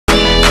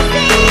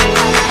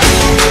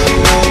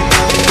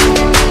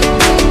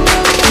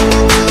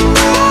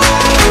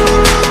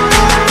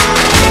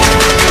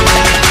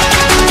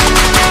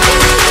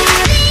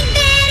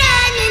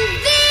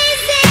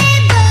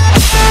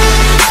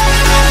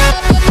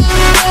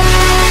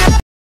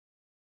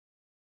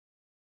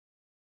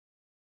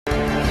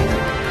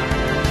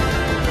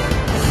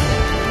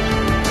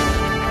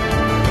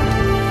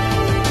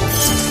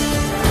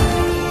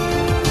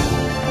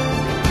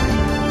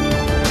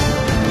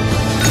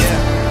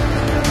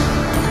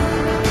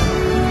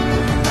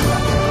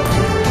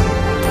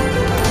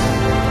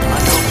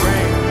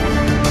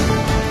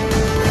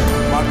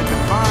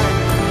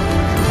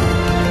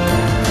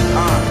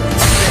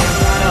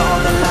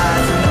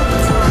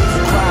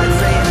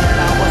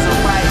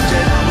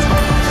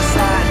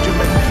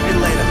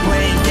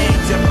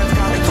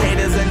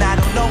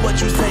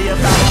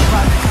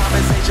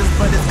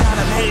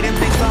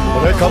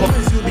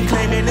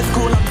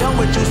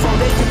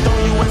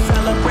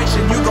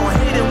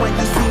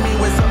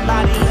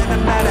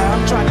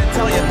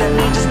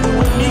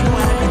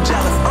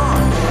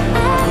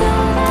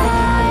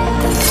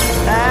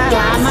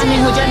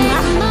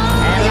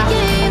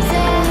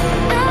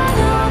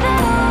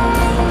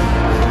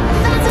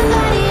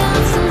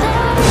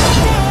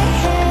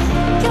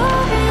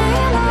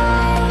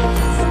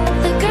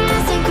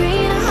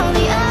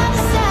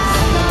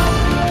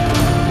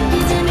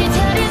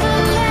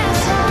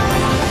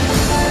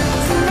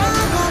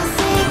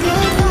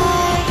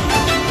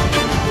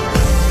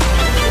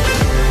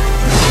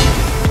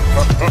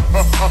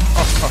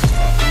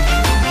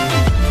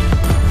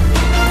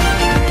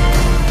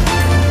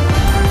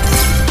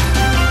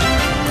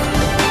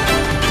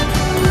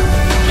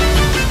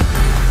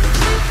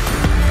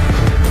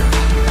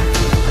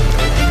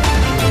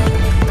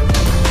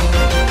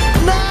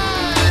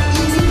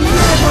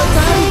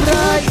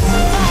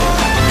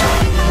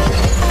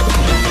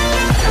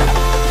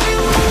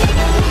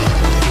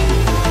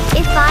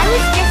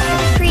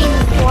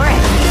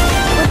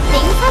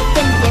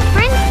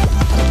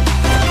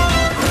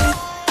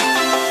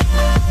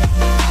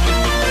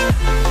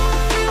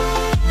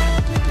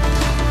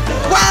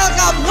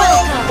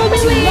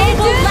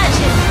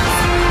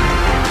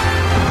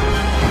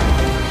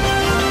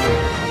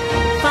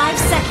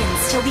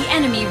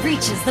enemy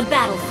reaches the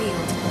battlefield,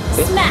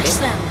 smash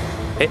them!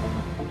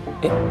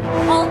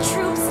 All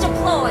troops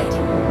deployed!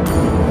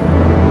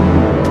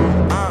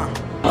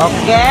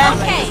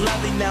 Okay.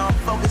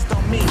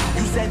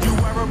 You said you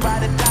were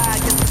about to die,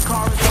 get the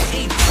car and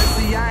eat. But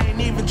see, I ain't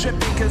even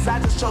tripping, cause I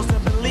just chose to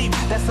believe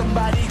that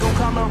somebody gon'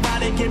 come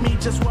around and give me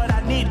just what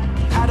I need.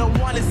 I don't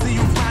wanna see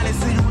you finally,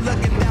 see you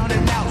looking down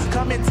and out,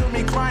 coming to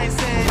me crying,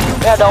 saying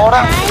you Ada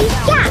orang.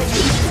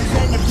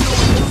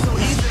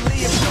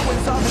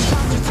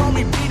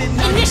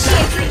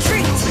 Initiate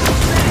retreat!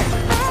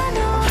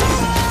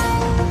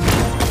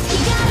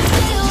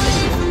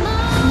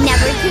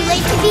 Never too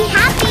late to be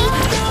happy.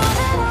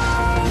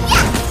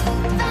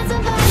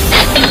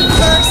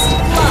 First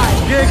blood!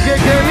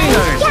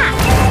 Yeah.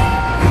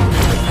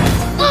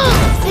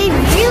 They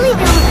really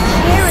don't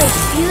care it's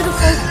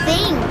beautiful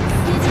things.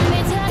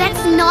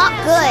 That's not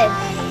good.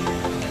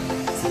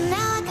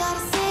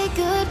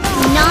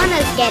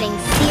 Nana's getting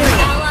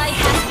serious. Ally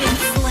has been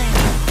slain.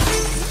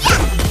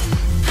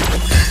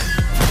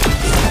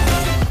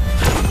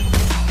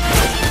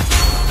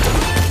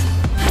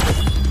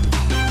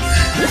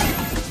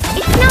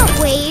 It's not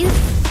waves.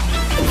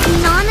 It's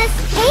Nana's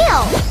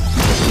tail.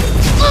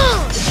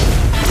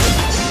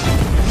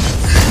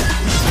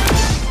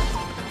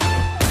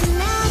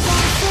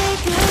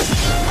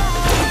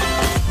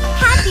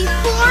 Happy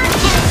for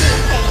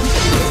everything.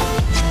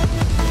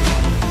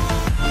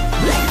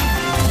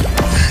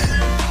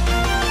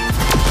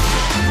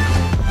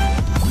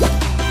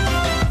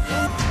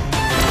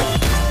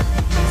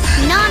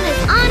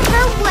 Nana's on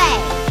her way.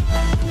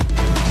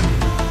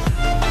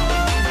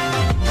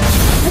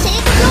 Masih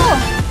itu.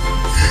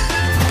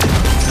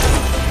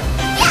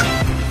 Yeah.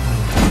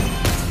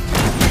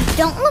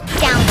 Don't look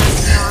down,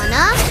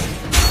 Nana.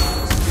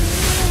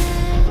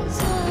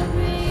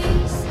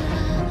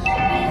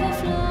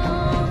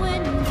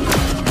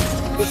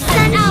 The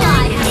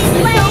sunshine is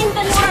so warm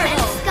and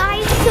the sky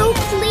is so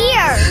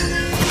clear.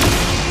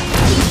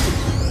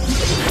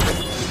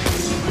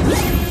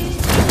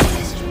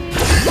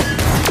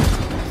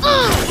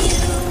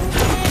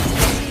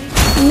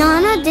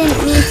 Nana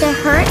didn't mean to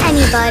hurt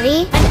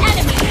anybody. An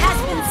enemy has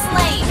been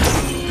slain.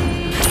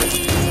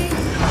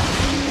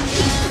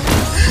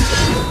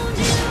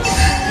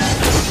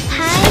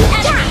 An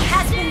enemy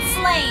has been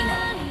slain.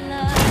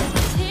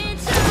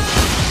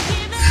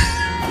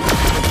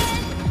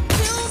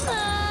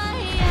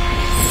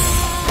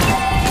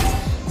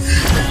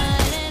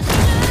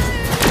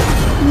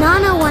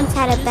 Nana once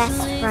had a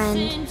best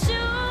friend.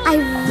 I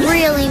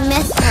really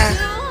miss her.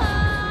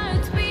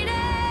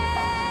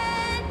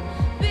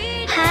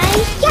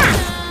 Hi-ya!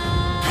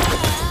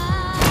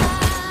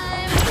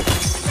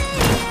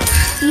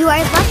 You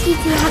are lucky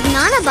to have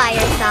Nana by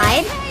your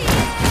side.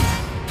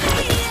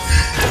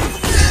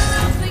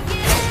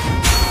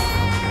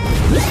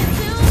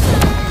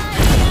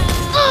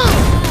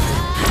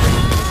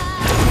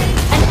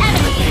 An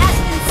enemy has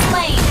been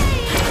slain.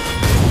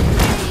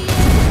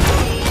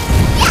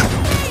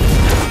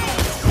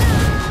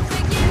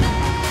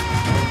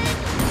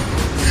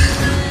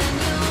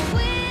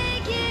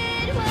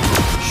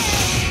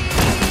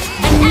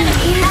 An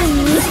enemy has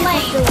been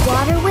slain. The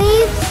water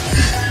waves?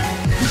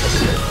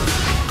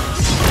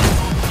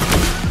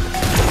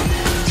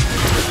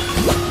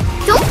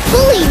 Don't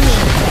bully me!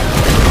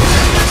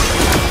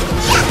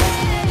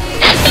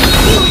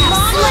 You have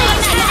slain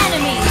an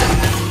enemy.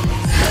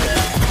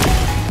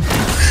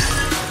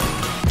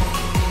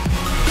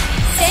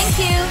 Thank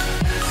you.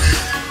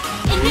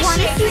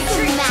 Wanna Initiate see some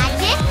retreat.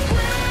 magic?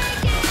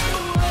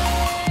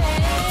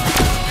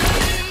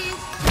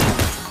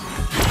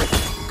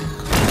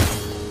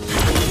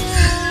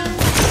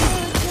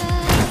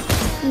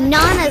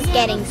 Nana's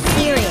getting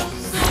serious.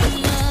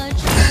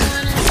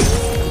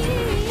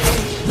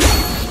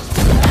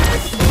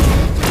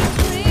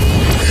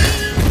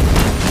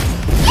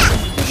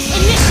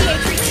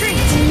 Initiate retreat.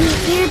 Can you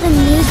hear the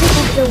music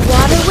of the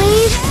water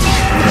waves?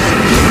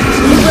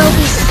 You will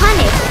be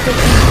punished if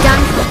you've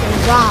done something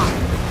wrong.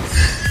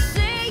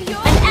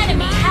 An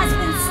enemy has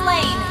been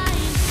slain.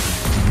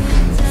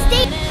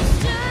 Stay.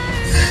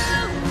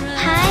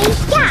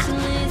 Hi-ya!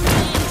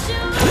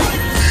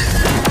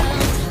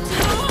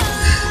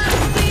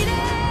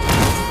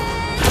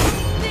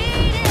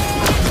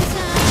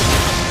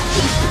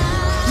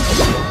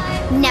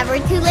 Never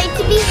too late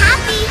to be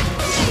happy.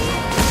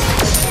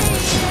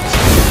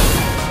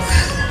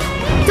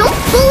 Don't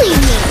bully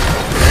me.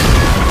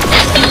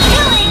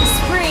 Killing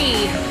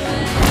spree.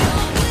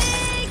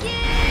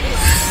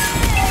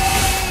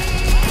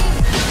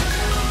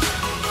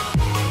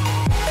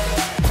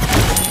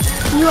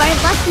 You are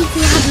lucky to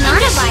have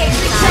Nana by your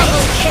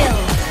Double side. kill.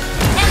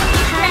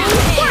 Enemy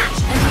rampage.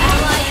 An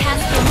ally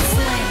has been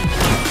slain.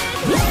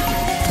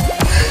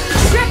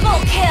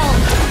 Triple kill.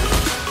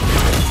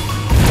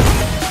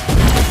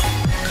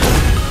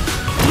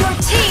 Your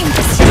team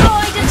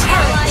destroyed an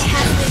ally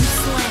has been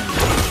slain.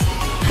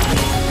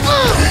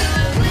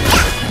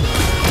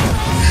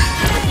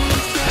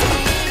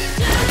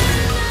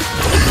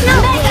 It's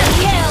not Mega waves.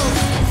 kill.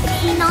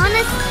 It's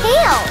Nana's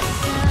tail.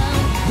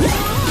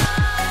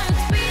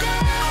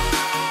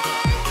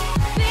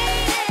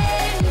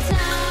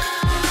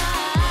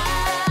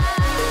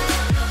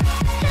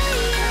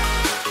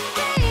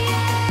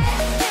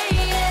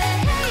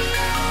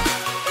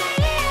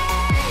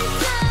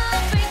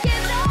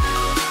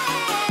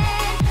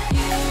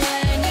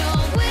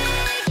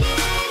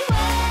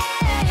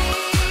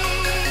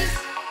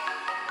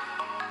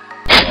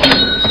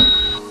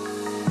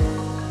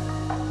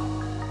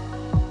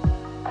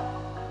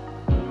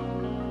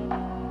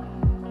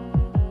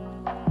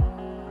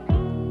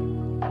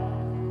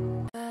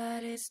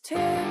 It's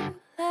too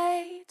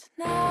late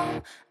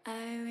now.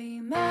 I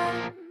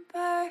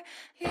remember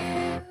you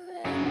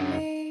and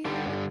me,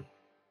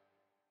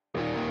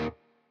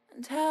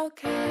 and how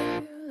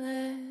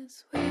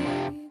careless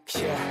we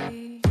could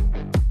be.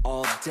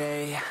 All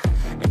day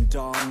and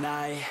all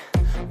night,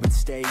 we'd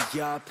stay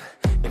up,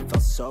 it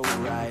felt so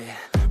right.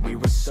 We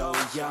were so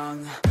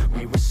young,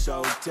 we were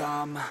so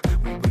dumb.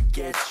 We would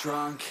get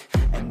drunk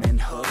and then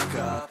hook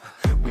up.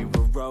 We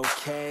were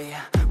okay,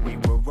 we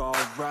were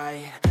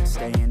alright,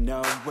 staying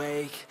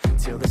awake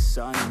till the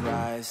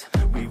sunrise.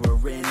 We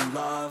were in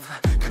love,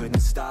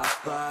 couldn't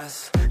stop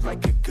us,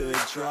 like a good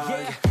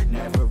drug,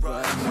 never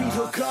enough. We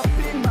hook up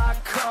in my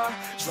car,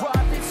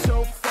 driving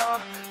so far,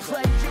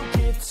 play your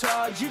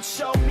guitar, you'd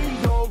show me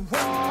your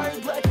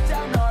art, let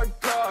down our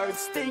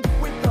guards, think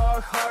with our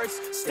hearts,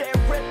 stare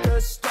at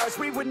the stars.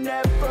 We were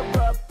never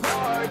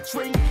apart,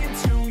 drinking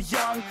too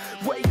young,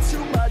 way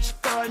too much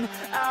fun,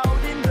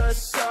 out in the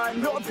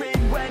sun,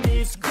 open when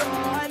it's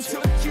gone.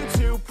 Took you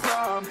to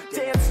prom,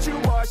 dance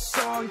to our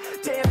song,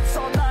 dance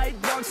all night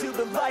long till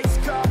the lights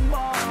come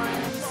on.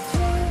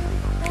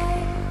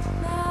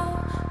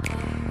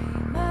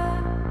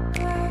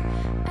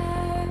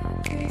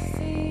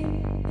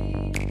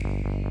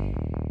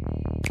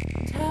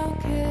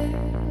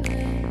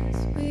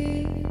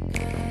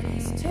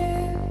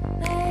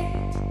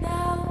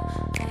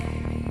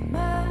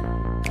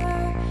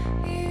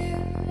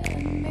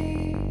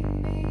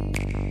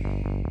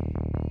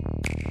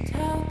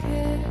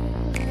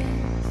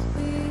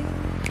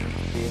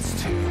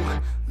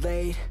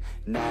 Late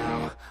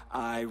now,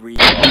 I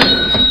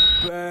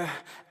remember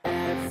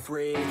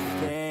everything,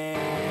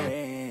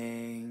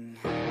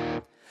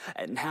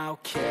 and how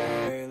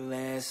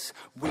careless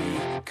we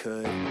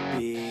could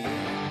be,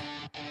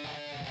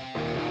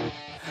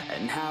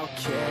 and how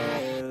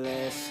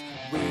careless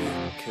we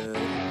could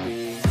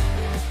be,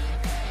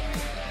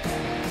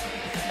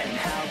 and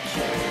how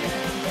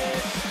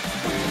careless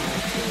we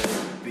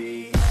could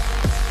be.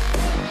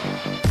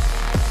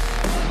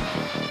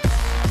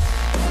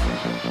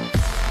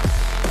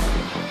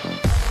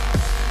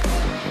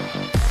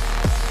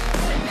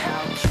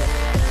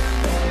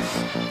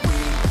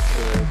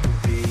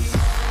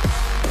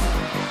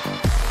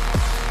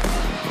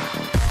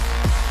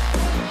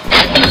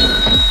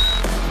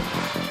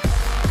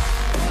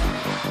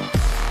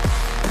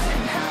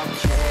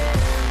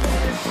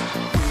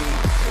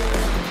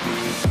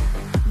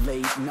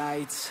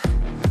 Nights,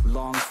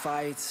 long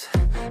fights,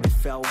 it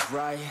felt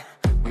right,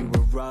 we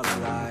were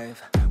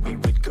alive. We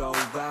would go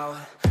out,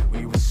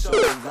 we were so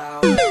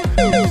loud,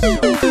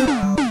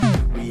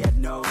 we had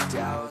no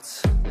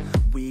doubts.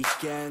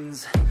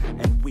 Weekends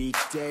and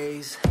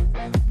weekdays,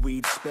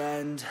 we'd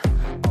spend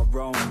our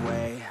own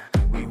way.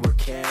 We were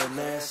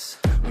careless,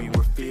 we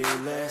were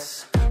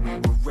fearless, we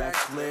were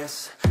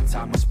reckless,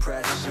 time was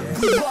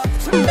precious. We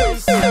loved to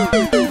waste time,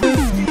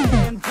 whiskey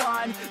and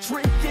wine,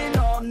 drinking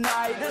all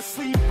night,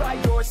 asleep by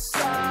your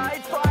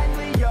side,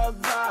 finally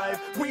alive.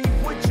 We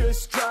would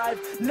just drive,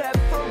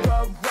 never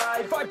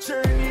arrive, our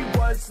journey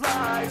was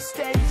live,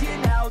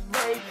 staying out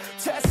late,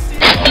 testing,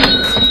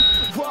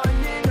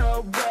 running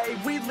away.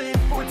 We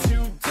live for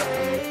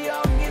today,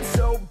 young and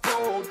so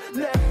bold,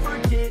 never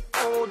get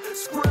old,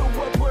 screw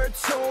what we're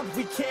told,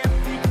 we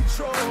can't be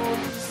controlled.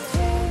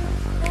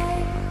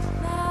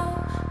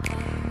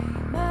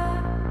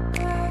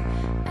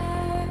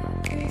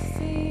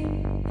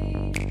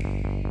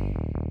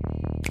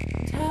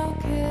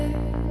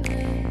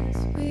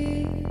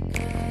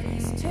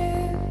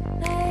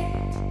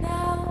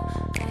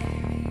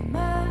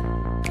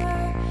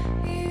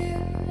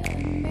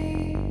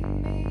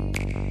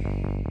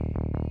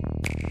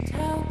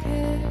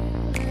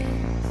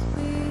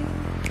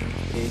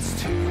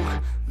 It's too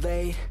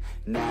late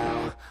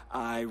now,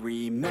 I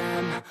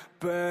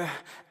remember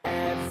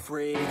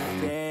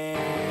everything,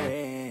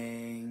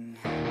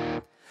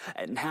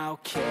 and how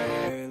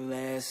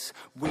careless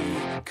we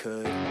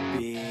could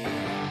be,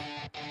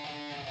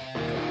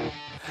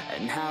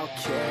 and how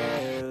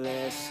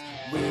careless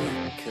we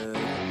could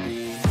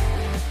be,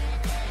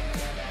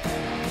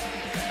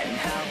 and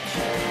how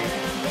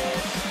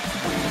careless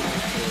we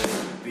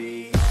could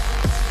be.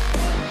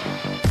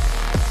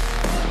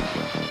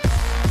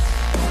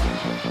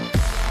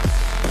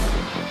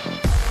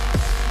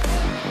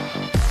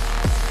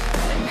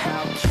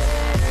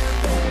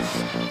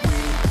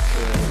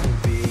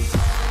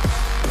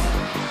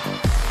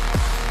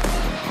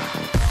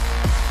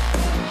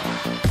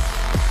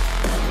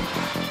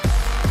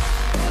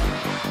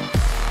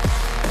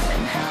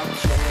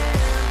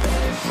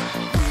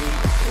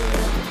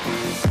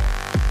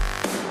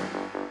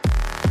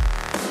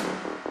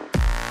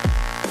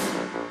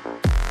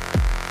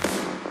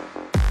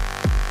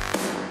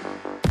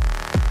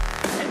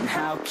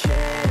 How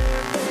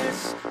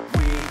careless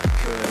we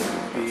could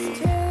be. It's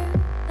too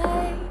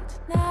late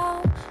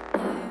now, I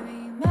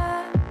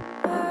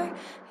remember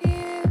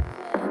you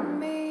and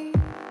me,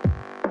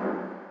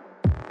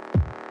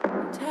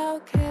 and how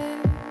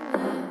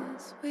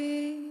careless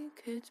we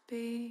could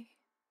be.